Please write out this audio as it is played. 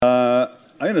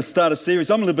going to start a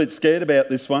series. I'm a little bit scared about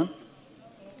this one.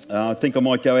 I think I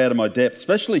might go out of my depth,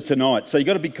 especially tonight. So you've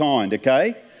got to be kind,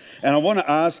 okay? And I want to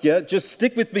ask you, just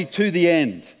stick with me to the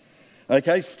end.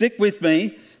 Okay, stick with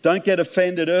me. Don't get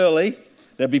offended early.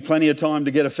 There'll be plenty of time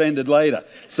to get offended later.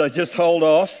 So just hold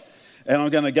off. And I'm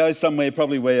going to go somewhere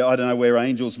probably where, I don't know, where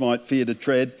angels might fear to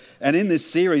tread. And in this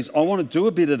series, I want to do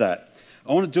a bit of that.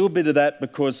 I want to do a bit of that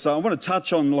because I want to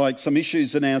touch on like some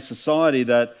issues in our society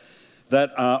that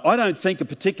I don't think are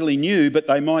particularly new, but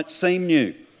they might seem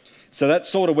new. So that's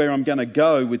sort of where I'm going to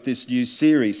go with this new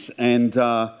series. And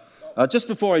just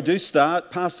before I do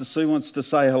start, Pastor Sue wants to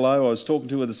say hello. I was talking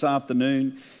to her this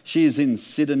afternoon. She is in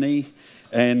Sydney,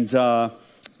 and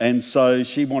so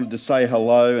she wanted to say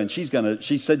hello. And she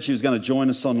said she was going to join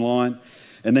us online.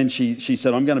 And then she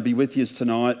said, "I'm going to be with you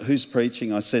tonight. Who's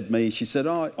preaching?" I said, "Me." She said,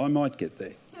 "Oh, I might get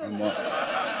there. I might."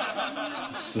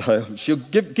 So she'll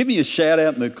give me a shout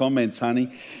out in the comments,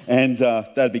 honey, and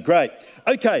that'd be great.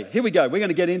 Okay, here we go. We're going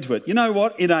to get into it. You know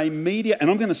what? In a media, and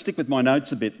I'm going to stick with my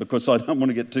notes a bit because I don't want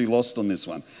to get too lost on this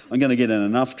one. I'm going to get in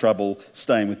enough trouble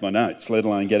staying with my notes, let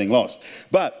alone getting lost.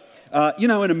 But,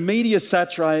 in a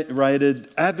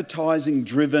media-saturated,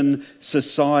 advertising-driven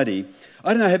society,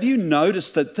 I don't know, have you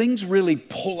noticed that things really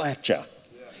pull at you?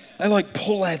 They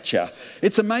pull at you.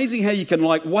 It's amazing how you can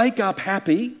wake up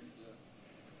happy,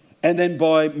 and then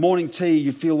by morning tea,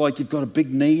 you feel like you've got a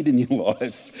big need in your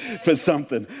life for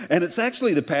something. And it's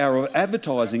actually the power of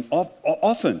advertising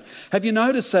often. Have you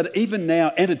noticed that even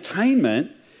now,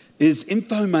 entertainment is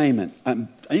infotainment,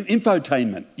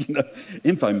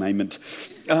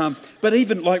 but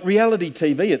even like reality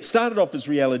TV, it started off as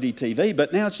reality TV,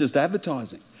 but now it's just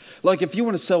advertising. Like if you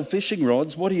want to sell fishing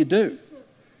rods, what do?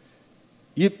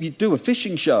 You do a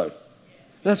fishing show.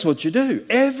 That's what you do.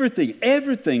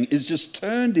 Everything is just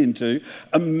turned into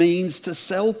a means to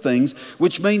sell things,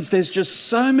 which means there's just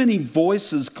so many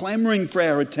voices clamoring for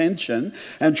our attention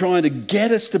and trying to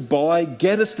get us to buy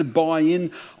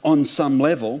in on some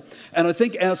level. And I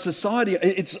think our society,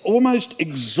 it's almost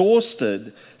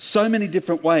exhausted so many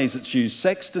different ways. It's used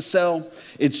sex to sell,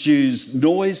 it's used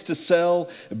noise to sell,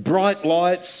 bright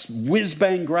lights,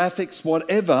 whiz-bang graphics,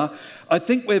 whatever. I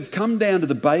think we've come down to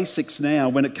the basics now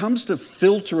when it comes to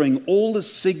filtering all the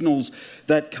signals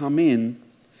that come in.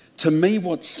 To me,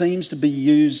 what seems to be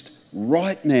used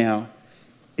right now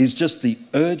is just the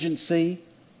urgency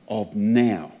of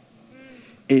now.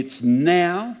 It's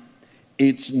now,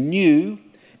 it's new,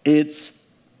 it's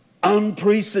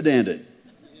unprecedented.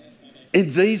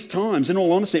 In these times, in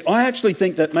all honesty, I actually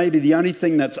think that maybe the only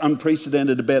thing that's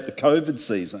unprecedented about the COVID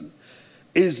season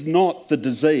is not the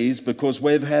disease, because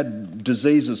we've had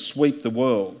diseases sweep the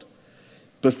world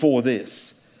before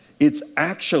this. It's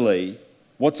actually,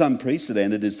 what's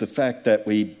unprecedented is the fact that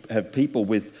we have people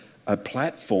with a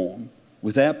platform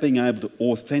without being able to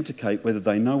authenticate whether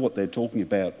they know what they're talking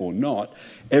about or not.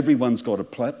 Everyone's got a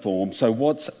platform. So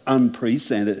what's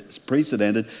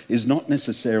unprecedented is not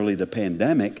necessarily the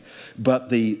pandemic, but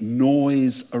the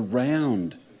noise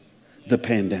around the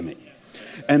pandemic.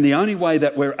 And the only way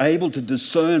that we're able to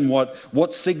discern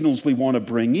what signals we want to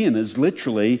bring in is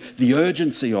literally the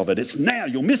urgency of it. It's now.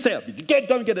 You'll miss out. If you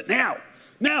don't get it now.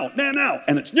 Now.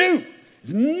 And it's new.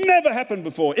 It's never happened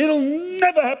before. It'll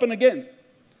never happen again.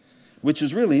 Which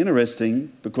is really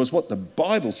interesting, because what the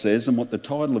Bible says and what the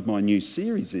title of my new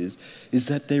series is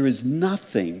that there is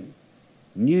nothing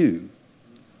new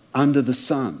under the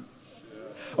sun.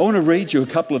 I want to read you a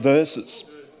couple of verses.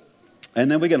 And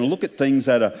then we're going to look at things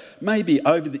that are maybe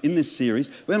in this series,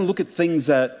 we're going to look at things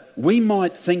that we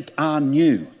might think are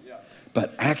new,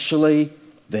 but actually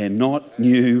they're not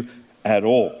new at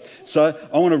all. So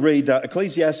I want to read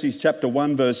Ecclesiastes chapter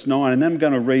 1 verse 9, and then I'm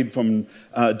going to read from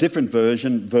a different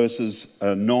version, verses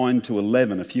 9 to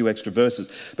 11, a few extra verses.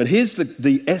 But here's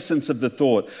the essence of the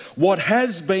thought. What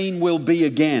has been will be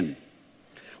again.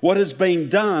 What has been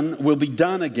done will be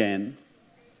done again.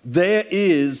 There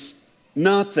is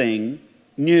nothing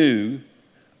new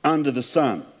under the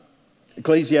sun.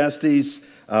 Ecclesiastes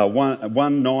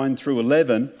 1 9 through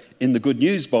 11 in the Good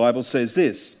News Bible says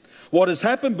this. What has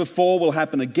happened before will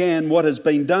happen again. What has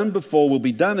been done before will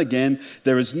be done again.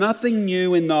 There is nothing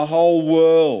new in the whole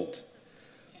world.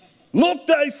 Look,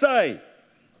 they say,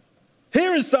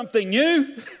 here is something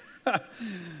new.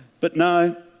 But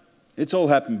no, it's all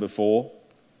happened before,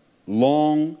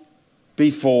 long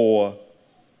before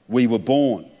we were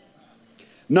born.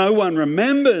 No one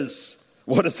remembers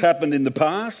what has happened in the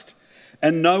past,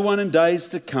 and no one in days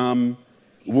to come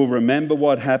will remember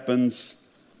what happens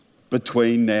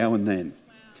between now and then.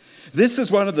 This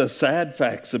is one of the sad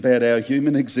facts about our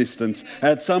human existence.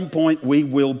 At some point, we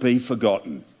will be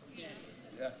forgotten.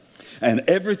 and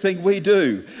everything we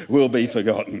do will be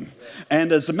forgotten.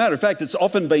 And as a matter of fact, it's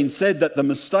often been said that the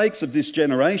mistakes of this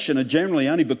generation are generally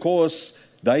only because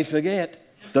they forget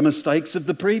the mistakes of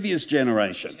the previous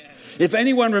generation. If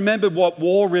anyone remembered what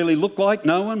war really looked like,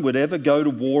 no one would ever go to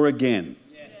war again.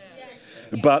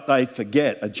 But they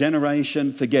forget. A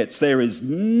generation forgets. There is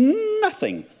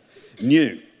nothing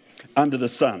new under the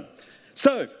sun.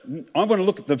 So, I want to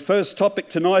look at the first topic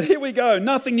tonight. Here we go.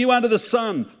 Nothing new under the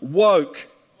sun. Woke.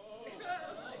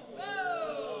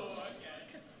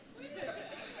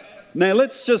 Now,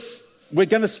 we're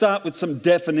going to start with some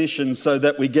definitions so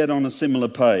that we get on a similar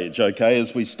page, okay,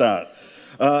 as we start.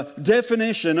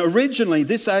 Definition. Originally,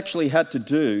 this actually had to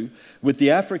do with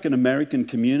the African American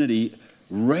community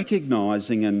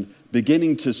recognising and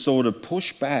beginning to sort of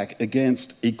push back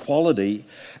against equality,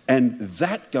 and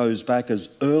that goes back as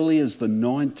early as the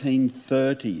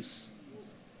 1930s.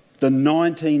 The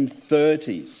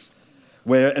 1930s.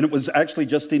 And it was actually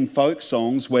just in folk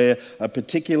songs where a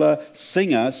particular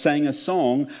singer sang a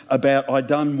song about I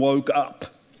done woke up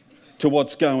to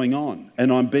what's going on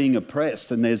and I'm being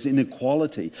oppressed and there's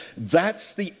inequality.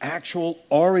 That's the actual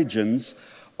origins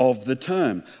of the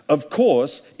term. Of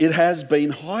course, it has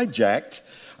been hijacked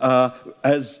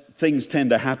as things tend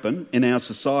to happen in our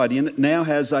society, and it now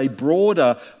has a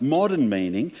broader modern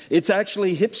meaning. It's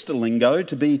actually hipster lingo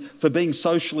for being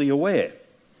socially aware.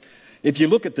 If you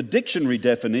look at the dictionary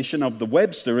definition of the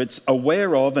Webster, it's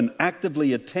aware of and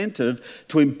actively attentive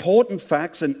to important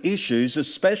facts and issues,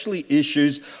 especially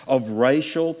issues of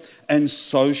racial and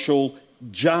social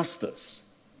justice.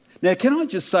 Now, can I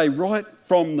just say right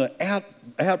from the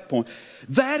out point,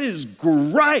 that is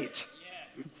great.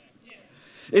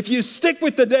 If you stick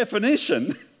with the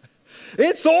definition,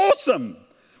 it's awesome.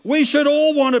 We should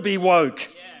all want to be woke.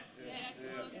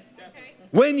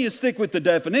 When you stick with the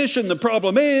definition, the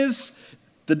problem is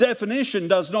the definition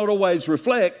does not always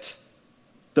reflect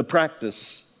the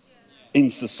practice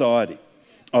in society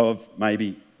of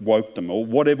maybe wokedom or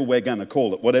whatever we're going to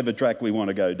call it, whatever track we want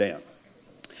to go down.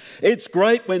 It's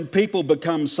great when people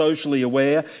become socially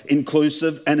aware,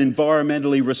 inclusive and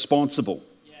environmentally responsible.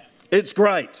 It's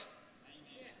great.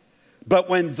 But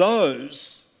when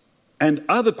those and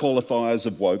other qualifiers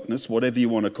of wokeness, whatever you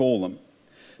want to call them,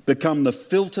 become the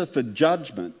filter for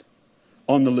judgment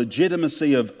on the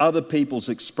legitimacy of other people's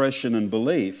expression and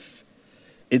belief,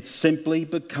 it simply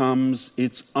becomes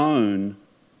its own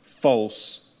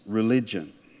false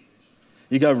religion.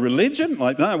 You go, religion?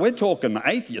 Like, no, we're talking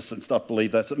atheists and stuff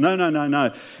believe that.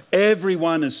 No.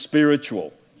 Everyone is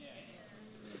spiritual.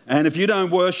 And if you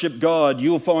don't worship God,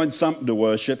 you'll find something to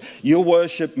worship. You'll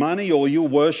worship money or you'll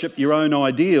worship your own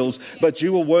ideals, but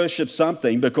you will worship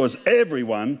something because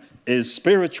everyone is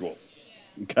spiritual.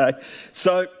 Okay?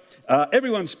 So,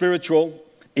 everyone's spiritual,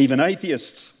 even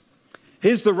atheists.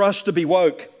 Here's the rush to be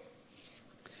woke.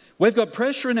 We've got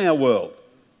pressure in our world.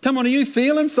 Come on, are you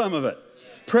feeling some of it?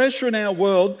 Pressure in our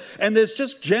world, and there's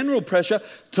just general pressure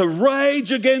to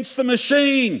rage against the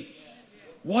machine.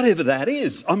 Whatever that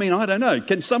is. I mean, I don't know.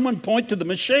 Can someone point to the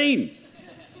machine?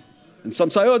 And some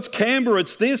say, oh, it's Canberra,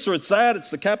 it's this or it's that, it's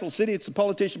the capital city, it's the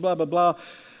politician, blah, blah, blah.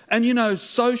 And you know,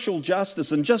 social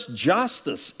justice and just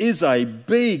justice is a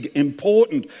big,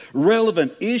 important,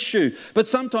 relevant issue. But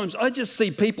sometimes I just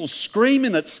see people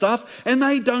screaming at stuff and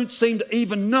they don't seem to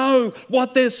even know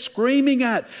what they're screaming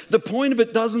at. The point of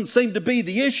it doesn't seem to be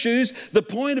the issues. The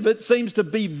point of it seems to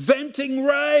be venting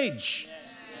rage.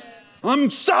 I'm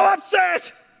so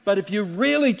upset. But if you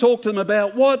really talk to them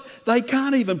about what, they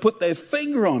can't even put their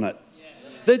finger on it.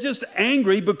 They're just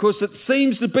angry because it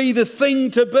seems to be the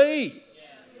thing to be.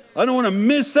 I don't want to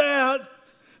miss out.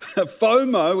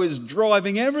 FOMO is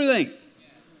driving everything.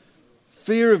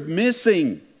 Fear of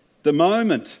missing the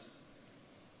moment.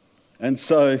 And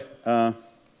so,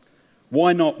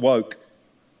 why not woke?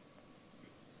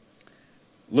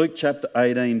 Luke chapter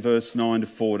 18, verse 9 to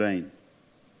 14.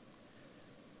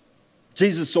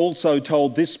 Jesus also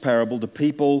told this parable to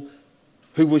people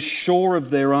who were sure of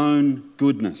their own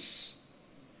goodness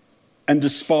and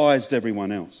despised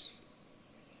everyone else.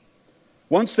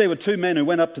 Once there were two men who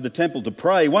went up to the temple to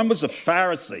pray. One was a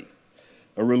Pharisee,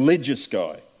 a religious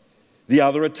guy. The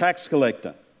other a tax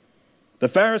collector. The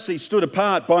Pharisee stood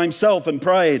apart by himself and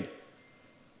prayed,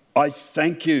 I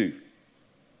thank you,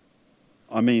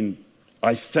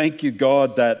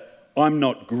 God, that I'm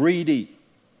not greedy,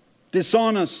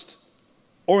 dishonest,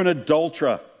 or an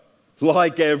adulterer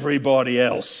like everybody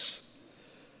else.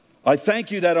 I thank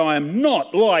you that I am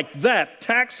not like that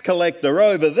tax collector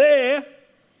over there.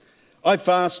 I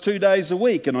fast 2 days a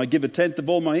week and I give 1/10 of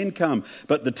all my income.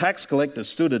 But the tax collector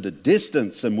stood at a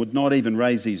distance and would not even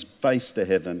raise his face to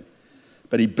heaven,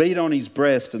 But he beat on his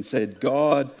breast and said,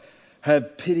 God,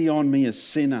 have pity on me, a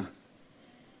sinner.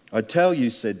 I tell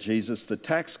you, said Jesus, the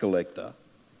tax collector,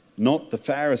 not the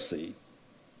Pharisee,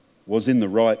 was in the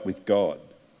right with God.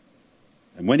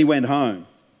 And when he went home,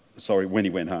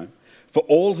 for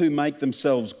all who make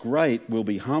themselves great will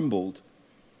be humbled,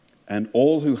 and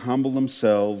all who humble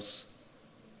themselves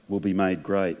will be made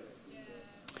great.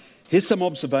 Here's some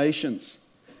observations.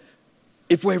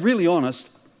 If we're really honest,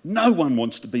 no one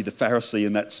wants to be the Pharisee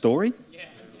in that story.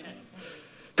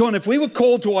 Come on, if we were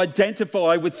called to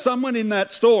identify with someone in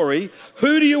that story,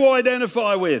 who do you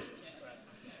identify with?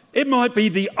 It might be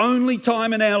the only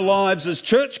time in our lives as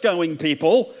church-going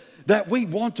people that we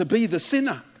want to be the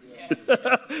sinner.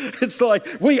 It's like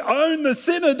we own the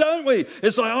sinner, don't we?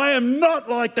 It's like, I am not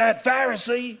like that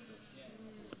Pharisee.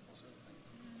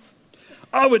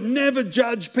 I would never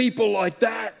judge people like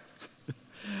that.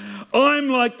 I'm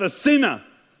like the sinner.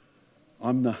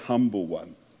 I'm the humble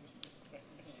one.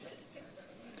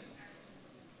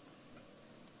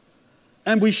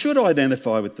 And we should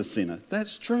identify with the sinner.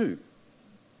 That's true.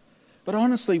 But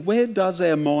honestly, where does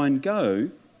our mind go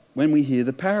when we hear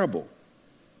the parable?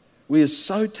 We are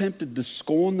so tempted to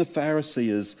scorn the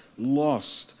Pharisee as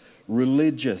lost,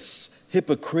 religious,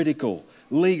 hypocritical,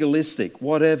 legalistic,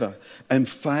 whatever, and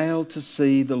fail to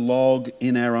see the log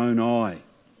in our own eye.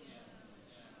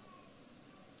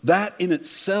 That in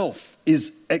itself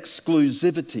is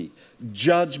exclusivity,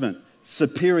 judgment,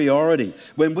 superiority.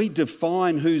 When we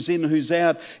define who's in, who's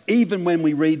out, even when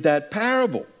we read that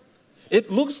parable,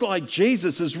 it looks like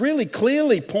Jesus is really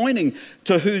clearly pointing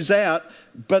to who's out,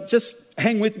 but just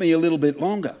hang with me a little bit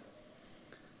longer.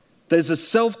 There's a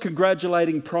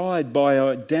self-congratulating pride by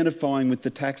identifying with the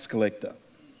tax collector.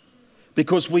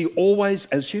 Because we always,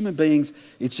 as human beings,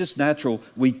 it's just natural,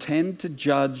 we tend to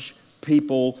judge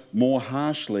people more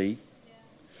harshly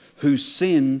who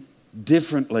sin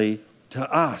differently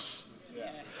to us.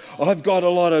 I've got a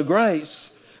lot of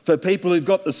grace for people who've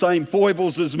got the same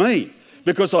foibles as me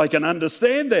because I can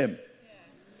understand them.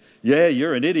 Yeah,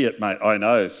 you're an idiot, mate. I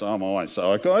know, so am I.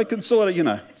 So I can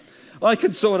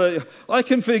I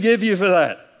can forgive you for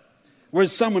that.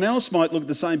 Whereas someone else might look at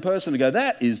the same person and go,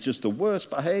 that is just the worst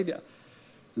behaviour.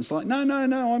 It's like, no,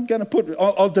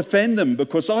 I'll defend them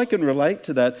because I can relate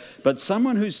to that. But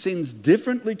someone who sins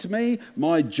differently to me,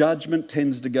 my judgment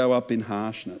tends to go up in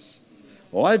harshness.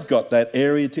 Well, I've got that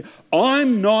area too.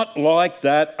 I'm not like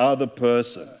that other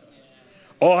person.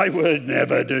 I would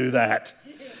never do that.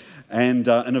 And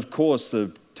of course,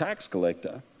 the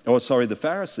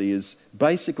Pharisee is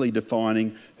basically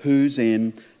defining who's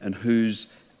in and who's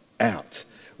out.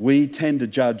 We tend to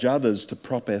judge others to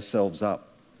prop ourselves up.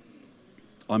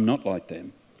 I'm not like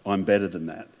them. I'm better than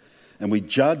that. And we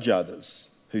judge others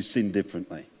who sin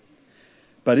differently.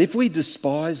 But if we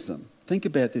despise them, think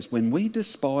about this. When we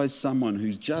despise someone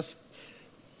who just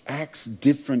acts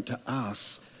different to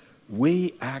us,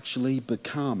 we actually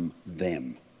become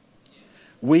them.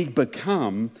 We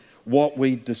become what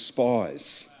we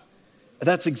despise.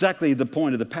 That's exactly the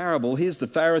point of the parable. Here's the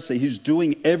Pharisee who's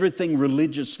doing everything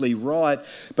religiously right,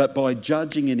 but by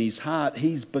judging in his heart,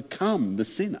 he's become the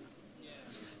sinner.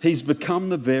 He's become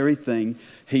the very thing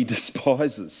he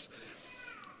despises.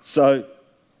 So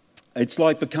it's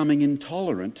like becoming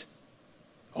intolerant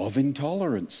of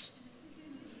intolerance.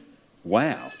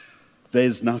 Wow,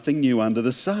 there's nothing new under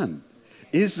the sun,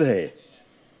 is there?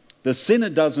 The sinner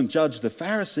doesn't judge the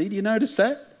Pharisee. Do you notice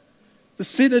that? The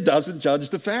sinner doesn't judge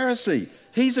the Pharisee.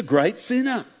 He's a great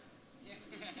sinner.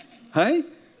 Hey?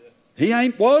 He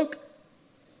ain't woke.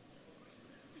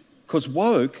 Because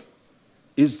woke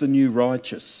is the new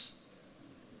righteous.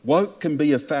 Woke can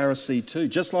be a Pharisee too.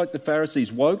 Just like the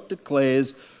Pharisees, woke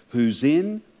declares who's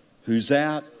in, who's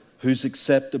out, who's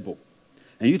acceptable.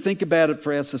 And you think about it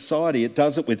for our society, it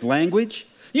does it with language.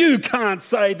 You can't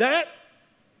say that.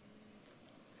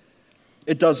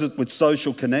 It does it with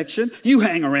social connection. You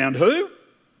hang around who?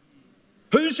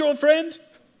 Who's your friend?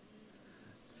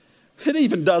 It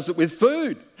even does it with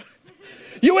food.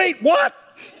 You eat what?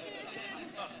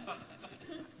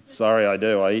 Sorry, I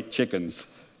do. I eat chickens.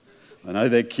 I know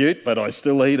they're cute, but I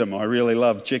still eat them. I really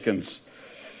love chickens.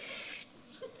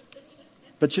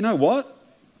 But you know what?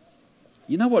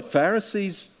 You know what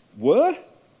Pharisees were?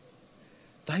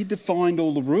 They defined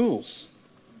all the rules.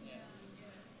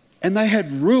 And they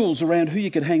had rules around who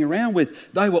you could hang around with.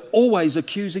 They were always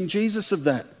accusing Jesus of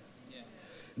that.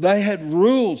 They had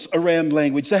rules around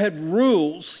language. They had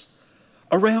rules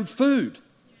around food.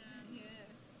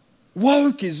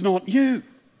 Woke is not new.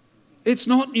 It's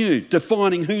not new,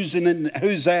 defining who's in and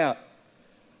who's out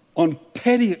on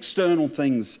petty external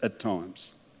things at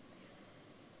times.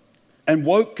 And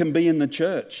woke can be in the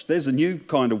church. There's a new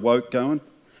kind of woke going.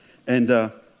 And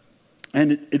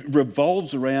it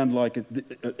revolves around, like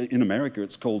in America,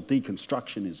 it's called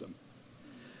deconstructionism.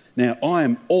 Now, I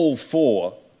am all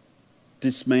for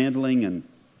dismantling and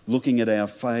looking at our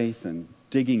faith and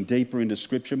digging deeper into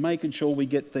Scripture, making sure we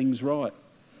get things right.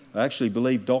 I actually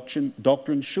believe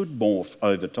doctrine should morph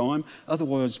over time.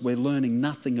 Otherwise, we're learning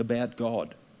nothing about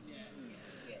God.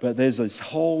 But there's this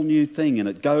whole new thing, and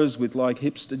it goes with like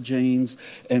hipster jeans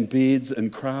and beards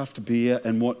and craft beer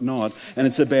and whatnot. And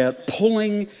it's about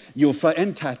pulling your face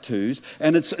and tattoos.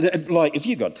 And it's like, if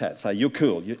you got tats, hey, you're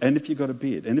cool. And if you got a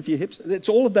beard, and if you're hipster, it's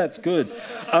all of that's good,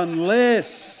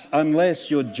 unless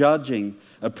you're judging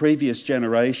a previous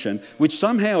generation, which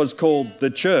somehow is called the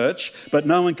church, but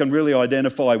no one can really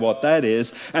identify what that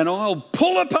is. And I'll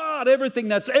pull apart everything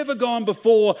that's ever gone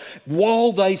before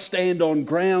while they stand on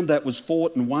ground that was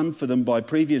fought and won for them by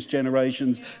previous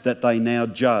generations that they now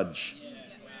judge.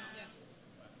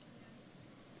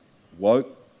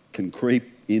 Woke can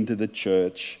creep into the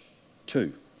church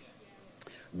too.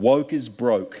 Woke is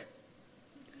broke.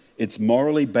 It's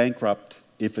morally bankrupt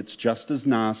if it's just as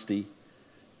nasty,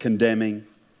 condemning,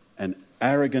 and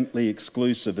arrogantly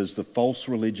exclusive as the false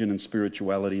religion and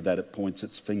spirituality that it points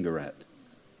its finger at.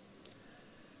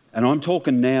 And I'm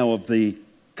talking now of the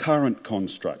current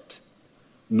construct,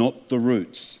 not the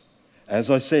roots. As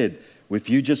I said, if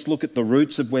you just look at the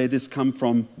roots of where this come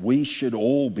from, we should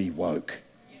all be woke.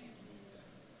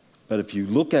 But if you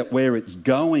look at where it's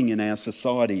going in our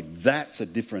society, that's a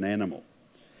different animal.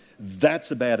 That's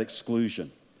about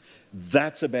exclusion.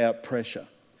 That's about pressure.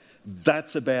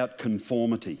 That's about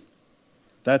conformity.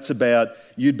 That's about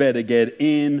you'd better get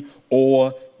in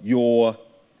or you're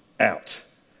out.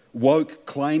 Woke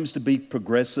claims to be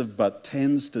progressive but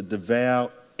tends to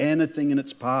devour anything in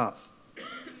its path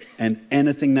and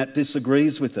anything that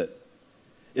disagrees with it.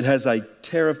 It has a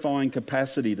terrifying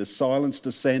capacity to silence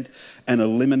dissent and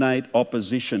eliminate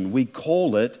opposition. We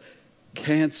call it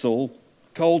cancel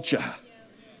culture.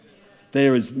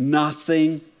 There is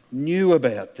nothing new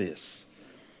about this.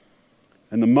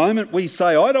 And the moment we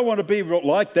say, I don't want to be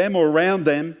like them or around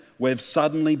them, we've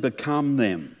suddenly become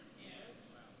them.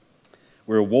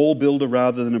 We're a wall builder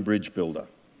rather than a bridge builder.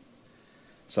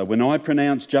 So when I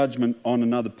pronounce judgment on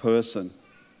another person,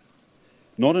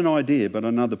 not an idea, but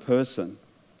another person,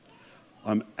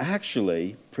 I'm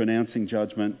actually pronouncing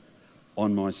judgment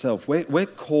on myself. We're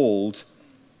called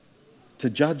to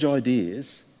judge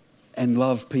ideas and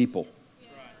love people,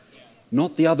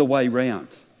 not the other way round.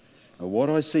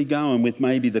 What I see going with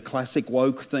maybe the classic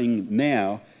woke thing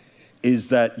now is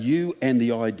that you and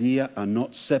the idea are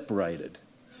not separated.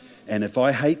 And if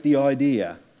I hate the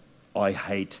idea, I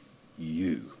hate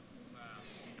you.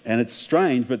 And it's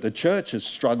strange, but the church has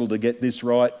struggled to get this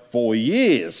right for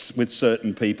years with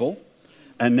certain people.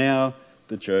 And now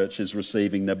the church is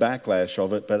receiving the backlash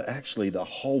of it, but actually the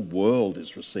whole world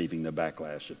is receiving the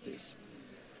backlash of this.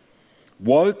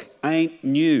 Woke ain't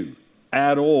new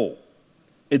at all.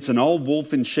 It's an old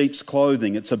wolf in sheep's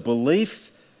clothing. It's a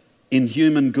belief in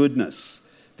human goodness,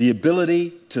 the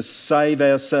ability to save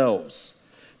ourselves,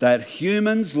 that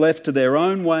humans left to their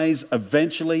own ways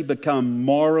eventually become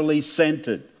morally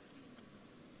centered.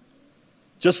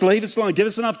 Just leave us alone. Give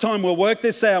us enough time. We'll work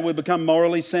this out. We'll become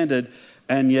morally centered.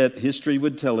 And yet history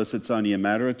would tell us it's only a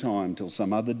matter of time till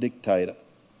some other dictator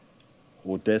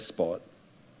or despot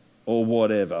or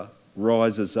whatever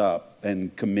rises up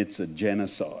and commits a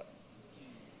genocide.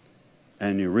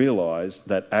 And you realise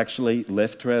that actually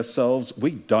left to ourselves,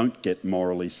 we don't get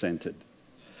morally centred.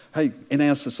 Hey, in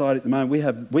our society at the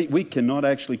moment, we cannot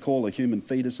actually call a human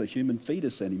fetus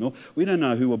anymore. We don't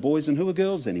know who are boys and who are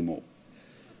girls anymore.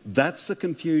 That's the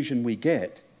confusion we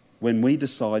get when we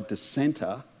decide to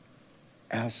centre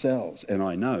ourselves. And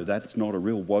I know that's not a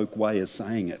real woke way of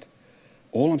saying it.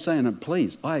 All I'm saying, and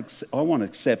please, I want to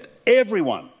accept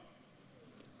everyone.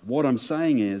 What I'm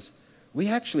saying is, we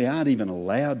actually aren't even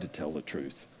allowed to tell the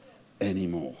truth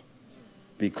anymore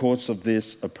because of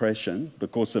this oppression,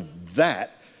 because of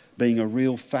that being a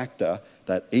real factor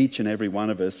that each and every one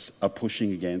of us are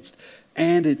pushing against.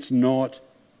 And it's not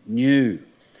new.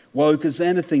 Woke is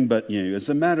anything but new. As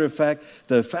a matter of fact,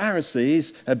 the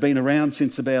Pharisees have been around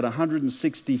since about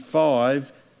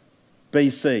 165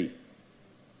 BC,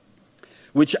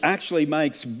 which actually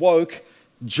makes woke,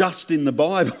 just in the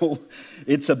Bible,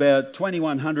 it's about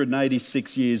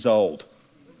 2186 years old.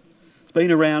 It's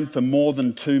been around for more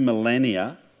than 2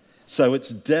 millennia, so it's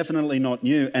definitely not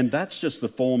new, and that's just the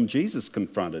form Jesus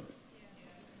confronted.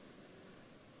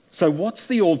 So what's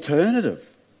the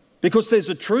alternative? Because there's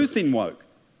a truth in woke.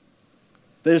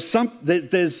 There's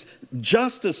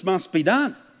justice must be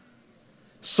done.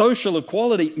 Social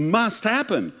equality must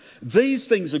happen. These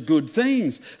things are good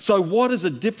things. So what is a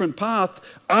different path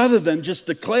other than just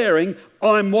declaring,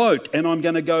 I'm woke and I'm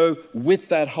going to go with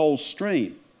that whole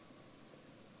stream?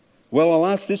 Well, I'll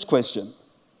ask this question,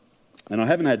 and I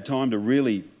haven't had time to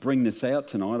really bring this out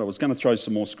tonight. I was going to throw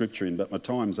some more scripture in, but my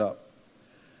time's up.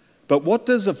 But what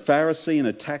does a Pharisee and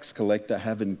a tax collector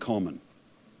have in common?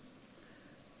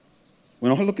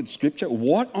 When I look at scripture,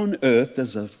 what on earth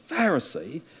does a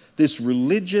Pharisee, this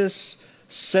religious,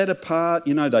 set apart,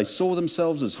 they saw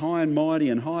themselves as high and mighty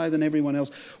and higher than everyone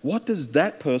else. What does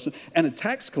that person, and a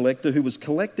tax collector who was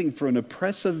collecting for an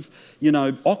oppressive,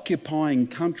 occupying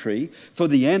country for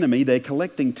the enemy, they're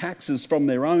collecting taxes from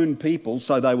their own people,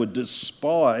 so they were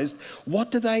despised.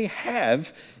 What do they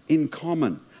have in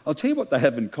common? I'll tell you what they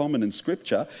have in common in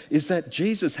Scripture is that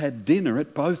Jesus had dinner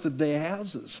at both of their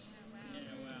houses.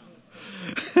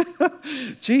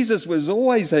 Jesus was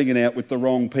always hanging out with the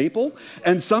wrong people,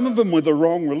 and some of them were the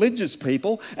wrong religious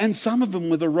people, and some of them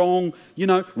were the wrong,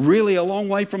 really a long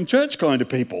way from church kind of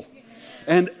people.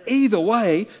 And either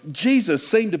way, Jesus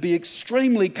seemed to be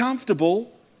extremely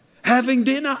comfortable having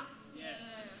dinner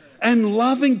and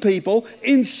loving people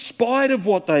in spite of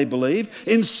what they believed,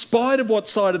 in spite of what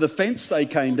side of the fence they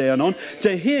came down on.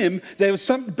 To him, there was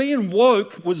something, being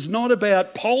woke was not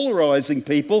about polarizing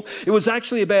people. It was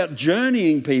actually about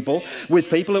journeying people with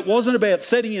people. It wasn't about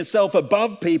setting yourself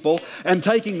above people and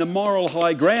taking the moral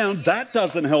high ground. That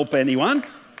doesn't help anyone.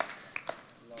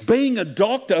 Being a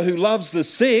doctor who loves the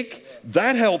sick,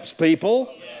 that helps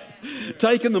people.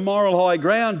 Taking the moral high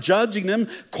ground, judging them,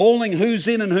 calling who's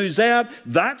in and who's out,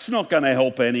 that's not going to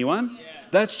help anyone.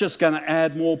 That's just going to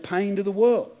add more pain to the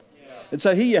world. And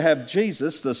so here you have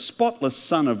Jesus, the spotless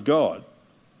Son of God,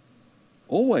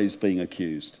 always being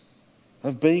accused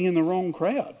of being in the wrong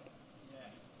crowd.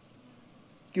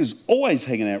 He was always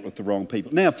hanging out with the wrong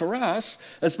people. Now for us,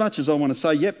 as much as I want to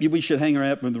say, yep, we should hang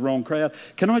out with the wrong crowd,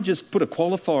 can I just put a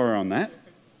qualifier on that?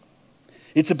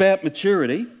 It's about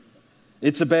maturity.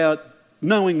 It's about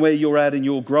knowing where you're at in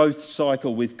your growth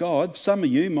cycle with God. Some of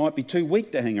you might be too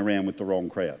weak to hang around with the wrong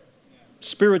crowd,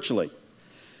 spiritually.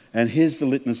 And here's the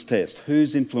litmus test.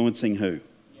 Who's influencing who?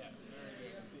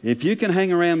 If you can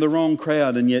hang around the wrong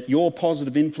crowd and yet your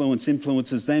positive influence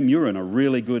influences them, you're in a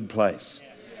really good place.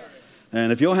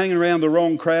 And if you're hanging around the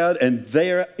wrong crowd and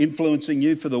they're influencing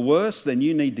you for the worse, then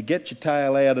you need to get your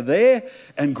tail out of there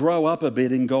and grow up a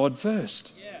bit in God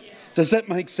first. Does that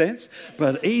make sense?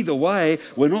 But either way,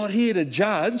 we're not here to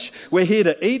judge. We're here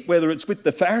to eat, whether it's with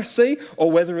the Pharisee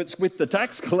or whether it's with the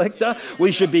tax collector.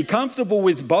 We should be comfortable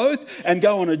with both and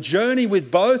go on a journey with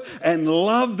both and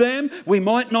love them. We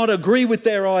might not agree with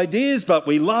their ideas, but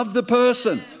we love the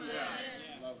person.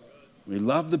 We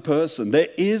love the person. There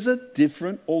is a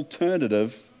different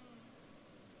alternative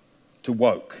to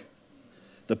woke.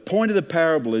 The point of the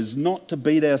parable is not to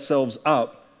beat ourselves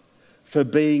up for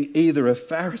being either a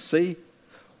Pharisee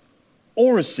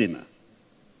or a sinner,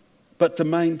 but to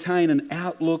maintain an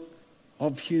outlook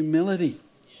of humility,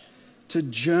 to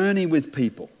journey with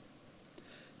people.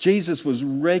 Jesus was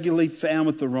regularly found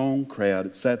with the wrong crowd.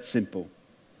 It's that simple.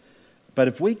 But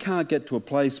if we can't get to a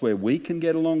place where we can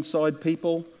get alongside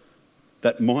people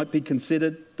that might be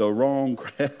considered the wrong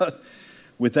crowd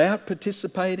without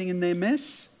participating in their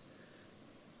mess,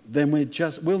 then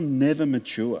we'll never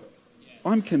mature.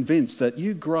 I'm convinced that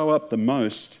you grow up the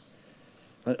most.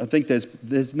 I think there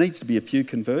needs to be a few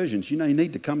conversions. You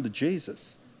need to come to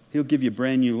Jesus. He'll give you a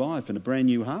brand new life and a brand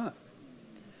new heart.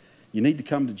 You need to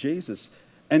come to Jesus.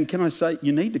 And can I say,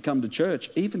 you need to come to church,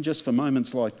 even just for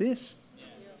moments like this.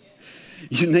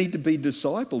 You need to be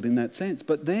discipled in that sense.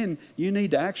 But then you need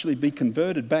to actually be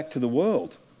converted back to the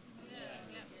world.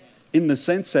 In the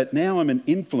sense that now I'm an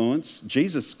influence.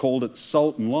 Jesus called it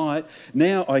salt and light.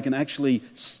 Now I can actually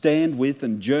stand with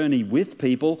and journey with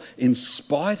people in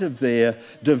spite of their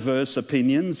diverse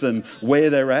opinions and where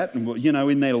they're at and,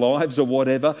 in their lives or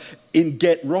whatever. And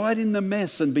get right in the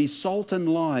mess and be salt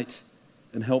and light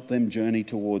and help them journey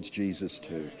towards Jesus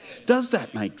too. Does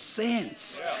that make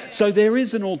sense? So there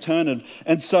is an alternative.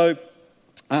 And so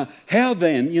how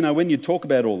then, when you talk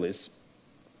about all this,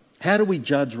 how do we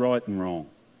judge right and wrong?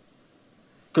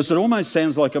 Because it almost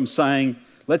sounds like I'm saying,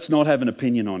 let's not have an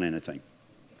opinion on anything.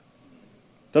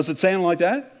 Does it sound like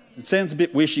that? It sounds a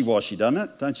bit wishy-washy, doesn't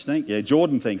it? Don't you think? Yeah,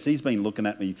 Jordan thinks. He's been looking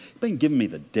at me. He's been giving me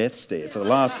the death stare for the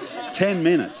last 10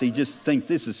 minutes. He just thinks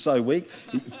this is so weak.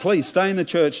 Please stay in the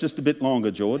church just a bit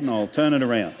longer, Jordan. I'll turn it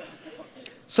around.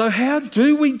 So how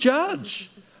do we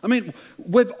judge? I mean,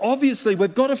 we've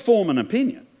got to form an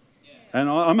opinion. And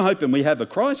I'm hoping we have a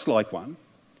Christ-like one.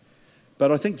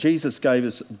 But I think Jesus gave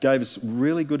us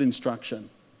really good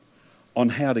instruction on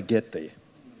how to get there.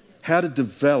 how to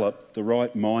develop the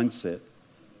right mindset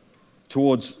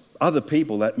towards other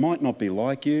people that might not be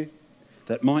like you,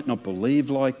 that might not believe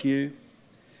like you,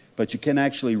 but you can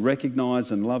actually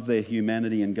recognise and love their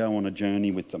humanity and go on a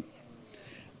journey with them.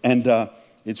 And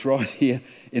it's right here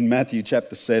in Matthew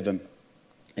chapter 7.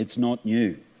 It's not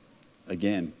new.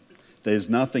 Again, there's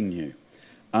nothing new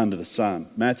under the sun.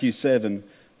 Matthew 7,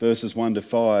 verses 1 to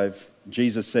 5,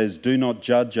 Jesus says, "Do not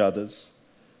judge others,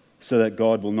 so that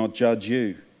God will not judge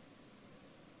you.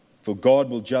 For God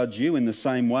will judge you in the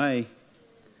same way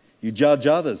you judge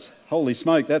others." Holy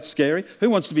smoke, that's scary. Who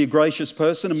wants to be a gracious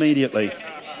person immediately?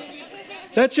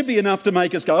 That should be enough to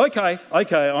make us go, okay,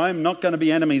 I'm not going to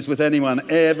be enemies with anyone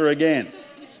ever again.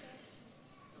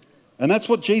 And that's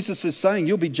what Jesus is saying.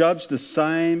 You'll be judged the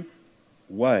same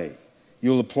way.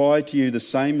 You'll apply to you the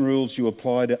same rules you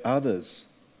apply to others.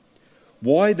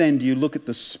 Why then do you look at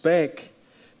the speck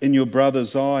in your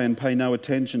brother's eye and pay no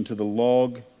attention to the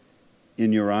log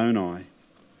in your own eye?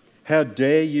 How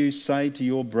dare you say to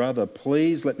your brother,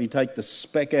 "Please let me take the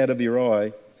speck out of your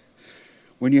eye,"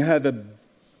 when you have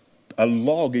a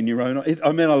log in your own eye?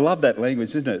 I mean, I love that language,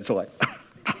 isn't it? It's like,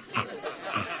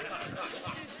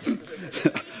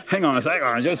 hang on a second,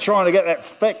 I'm just trying to get that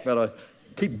speck, but I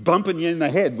keep bumping you in the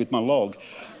head with my log.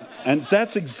 And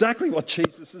that's exactly what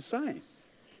Jesus is saying.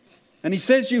 And he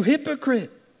says, "You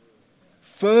hypocrite,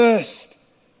 first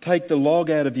take the log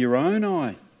out of your own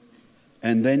eye,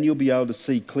 and then you'll be able to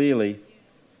see clearly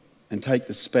and take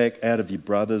the speck out of your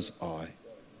brother's eye."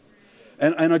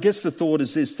 And I guess the thought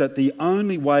is this, that the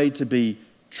only way to be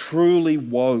truly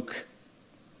woke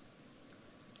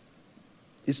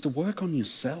is to work on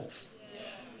yourself,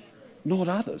 not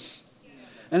others.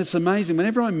 And it's amazing,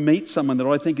 whenever I meet someone that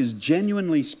I think is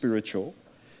genuinely spiritual,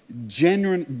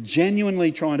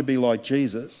 genuinely trying to be like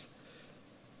Jesus,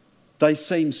 they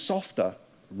seem softer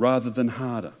rather than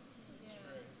harder.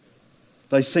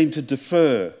 They seem to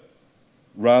defer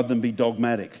rather than be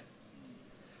dogmatic.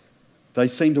 They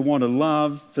seem to want to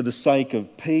love for the sake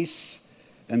of peace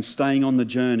and staying on the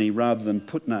journey rather than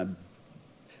putting a...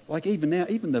 Like even now,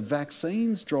 even the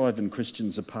vaccine's driving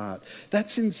Christians apart.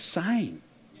 That's insane.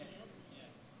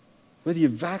 Whether you're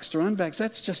vaxxed or unvaxxed,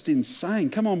 that's just insane.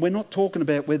 Come on, we're not talking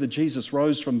about whether Jesus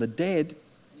rose from the dead.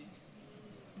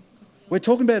 We're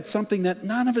talking about something that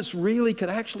none of us really could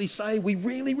actually say we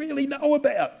really, really know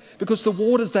about, because the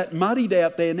water's that muddied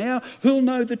out there now. Who'll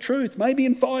know the truth? Maybe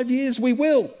in 5 years we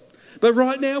will. But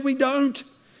right now we don't.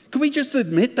 Can we just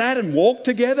admit that and walk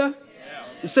together?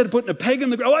 Instead of putting a peg in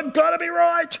the ground, I've got to be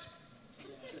right.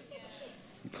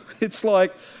 It's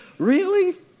like,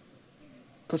 really?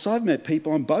 Because I've met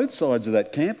people on both sides of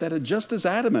that camp that are just as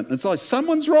adamant. It's like,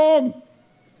 someone's wrong.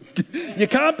 You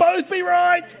can't both be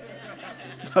right.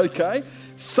 Okay?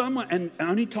 And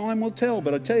only time will tell.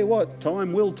 But I tell you what,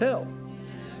 time will tell.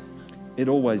 It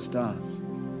always does.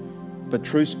 But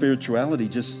true spirituality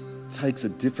just takes a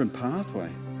different pathway.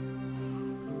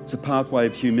 It's a pathway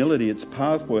of humility. It's a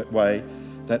pathway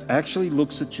that actually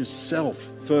looks at yourself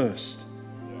first.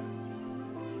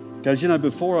 Goes,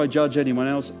 before I judge anyone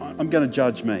else, I'm going to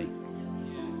judge me.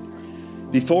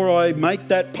 Before I make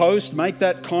that post, make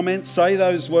that comment, say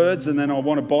those words, and then I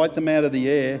want to bite them out of the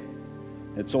air,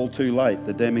 it's all too late.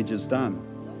 The damage is done.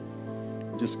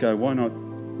 Just go, why not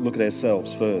look at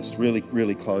ourselves first, really,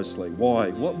 really closely?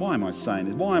 Why? Why am I saying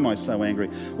this? Why am I so angry?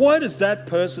 Why does that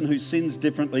person who sins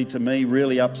differently to me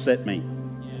really upset me?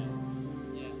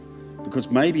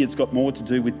 Because maybe it's got more to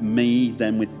do with me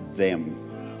than with them.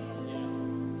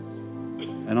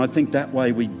 And I think that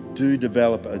way we do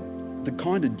develop the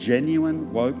kind of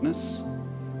genuine wokeness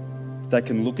that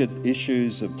can look at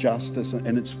issues of justice,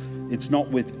 and it's not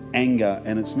with anger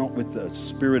and it's not with a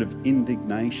spirit of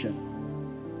indignation,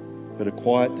 but a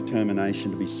quiet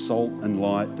determination to be salt and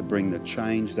light, to bring the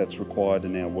change that's required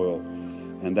in our world.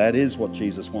 And that is what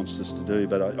Jesus wants us to do.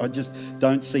 But I just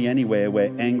don't see anywhere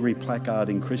where angry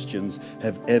placarding Christians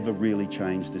have ever really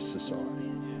changed this society.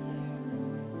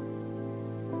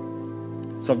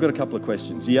 So I've got a couple of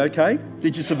questions. Are you okay?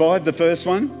 Did you survive the first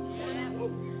one?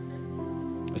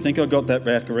 I think I got that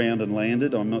back around and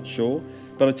landed. I'm not sure.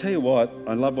 But I tell you what,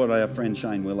 I love what our friend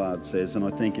Shane Willard says, and I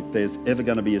think if there's ever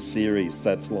going to be a series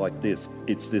that's like this,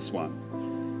 it's this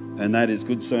one. And that is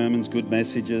good sermons, good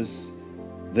messages.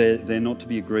 They're not to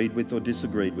be agreed with or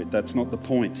disagreed with. That's not the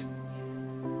point.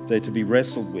 They're to be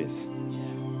wrestled with.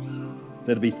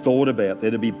 They're to be thought about.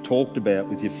 They're to be talked about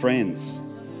with your friends.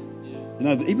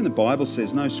 Even the Bible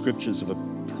says no scriptures of a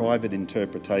private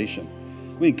interpretation.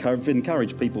 We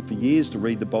encourage people for years to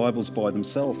read the Bibles by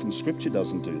themselves, and Scripture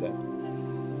doesn't do that.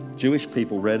 Jewish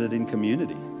people read it in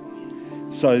community.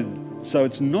 So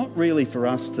it's not really for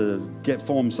us to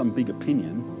form some big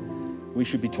opinion. we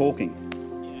should be talking.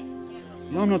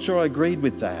 I'm not sure I agreed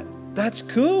with that. That's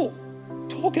cool.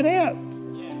 Talk it out.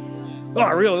 Oh,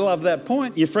 I really love that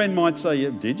point. Your friend might say,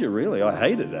 yeah, did you really? I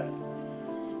hated that.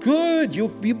 Good. You'll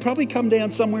probably come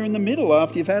down somewhere in the middle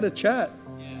after you've had a chat.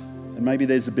 And maybe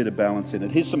there's a bit of balance in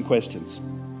it. Here's some questions.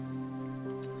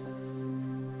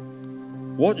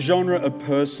 What genre of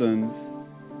person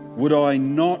would I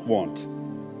not want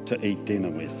to eat dinner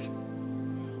with?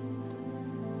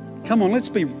 Come on,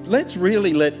 let's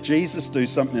really let Jesus do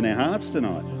something in our hearts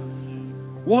tonight.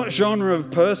 What genre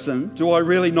of person do I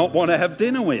really not want to have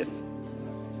dinner with?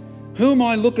 Who am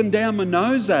I looking down my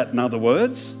nose at, in other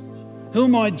words? Who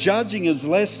am I judging as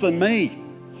less than me?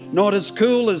 Not as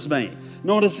cool as me?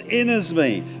 Not as in as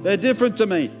me? They're different to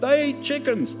me. They eat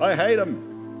chickens. I hate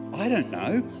them. I don't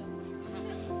know.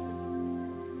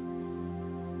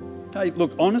 Hey,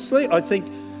 look, honestly, I think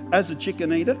as a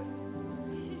chicken eater,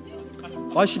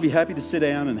 I should be happy to sit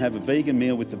down and have a vegan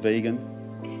meal with the vegan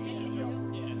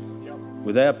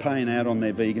without paying out on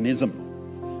their veganism.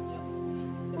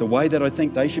 The way that I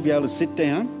think they should be able to sit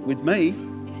down with me,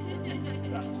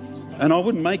 and I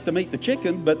wouldn't make them eat the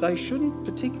chicken, but they shouldn't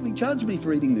particularly judge me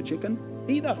for eating the chicken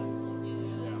either.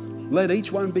 Let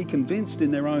each one be convinced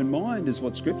in their own mind is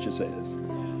what Scripture says.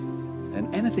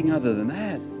 And anything other than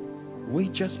that, we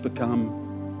just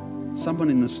become someone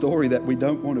in the story that we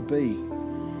don't want to be.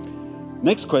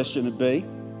 Next question would be,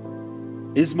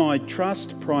 is my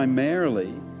trust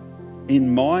primarily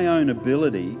in my own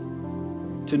ability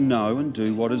to know and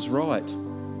do what is right?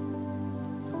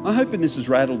 I'm hoping this has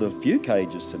rattled a few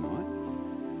cages tonight.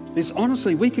 Because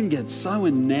honestly, we can get so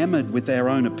enamored with our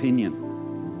own opinion.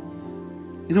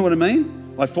 You know what I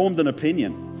mean? I formed an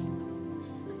opinion.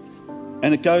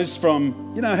 And it goes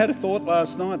from, I had a thought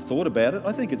last night, thought about it.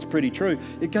 I think it's pretty true.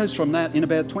 It goes from that, in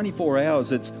about 24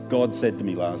 hours, it's God said to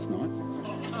me last night.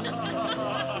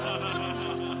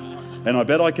 And I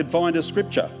bet I could find a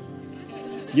scripture,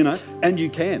 and you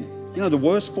can. The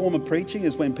worst form of preaching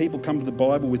is when people come to the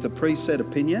Bible with a preset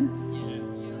opinion.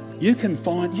 You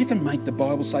can make the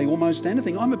Bible say almost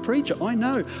anything. I'm a preacher, I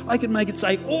know. I can make it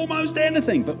say almost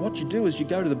anything. But what you do is you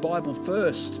go to the Bible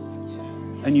first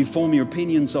and you form your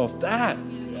opinions off that.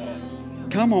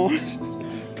 Come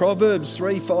on. Proverbs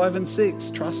 3, 5 and 6.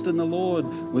 Trust in the Lord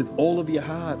with all of your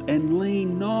heart and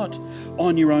lean not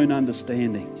on your own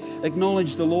understanding.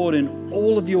 Acknowledge the Lord in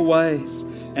all of your ways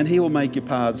and He will make your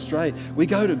paths straight. We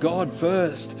go to God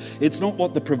first. It's not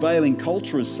what the prevailing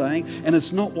culture is saying, and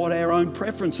it's not what our own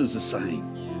preferences are saying.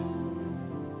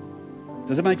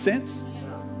 Does it make sense?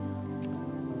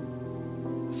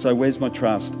 So where's my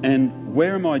trust? And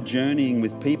where am I journeying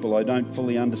with people I don't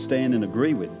fully understand and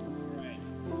agree with?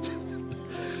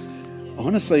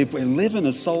 Honestly, if we're living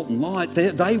as salt and light,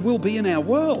 they will be in our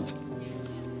world.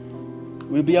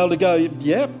 We'll be able to go,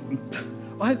 yep.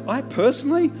 I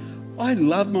personally, I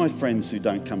love my friends who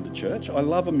don't come to church. I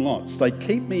love them lots. They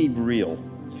keep me real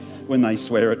when they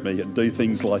swear at me and do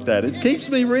things like that. It keeps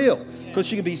me real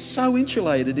because you can be so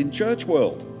insulated in church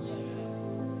world.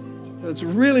 It's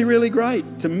really, really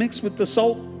great to mix with the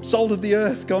salt of the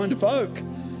earth kind of folk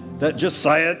that just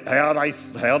say it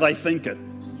how they think it.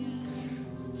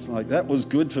 It's like, that was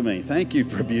good for me. Thank you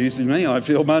for abusing me. I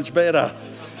feel much better.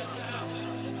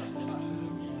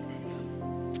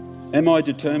 Am I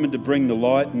determined to bring the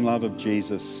light and love of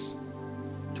Jesus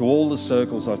to all the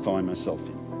circles I find myself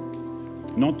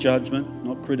in? Not judgment,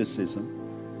 not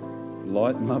criticism.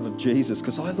 Light and love of Jesus.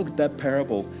 Because I look at that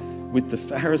parable with the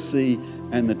Pharisee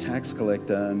and the tax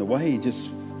collector and the way he just,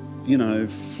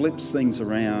 flips things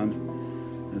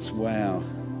around. It's wow.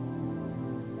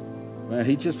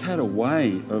 He just had a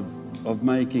way of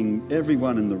making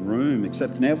everyone in the room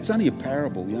accept. Now, it's only a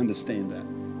parable, you understand that.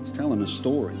 He's telling a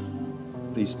story.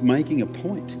 But he's making a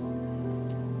point.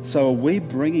 So are we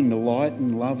bringing the light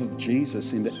and love of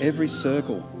Jesus into every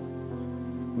circle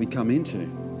we come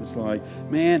into? It's like,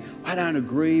 man, I don't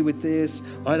agree with this.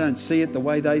 I don't see it the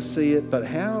way they see it. But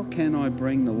how can I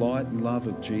bring the light and love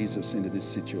of Jesus into this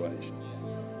situation?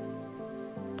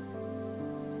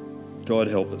 God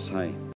help us, hey?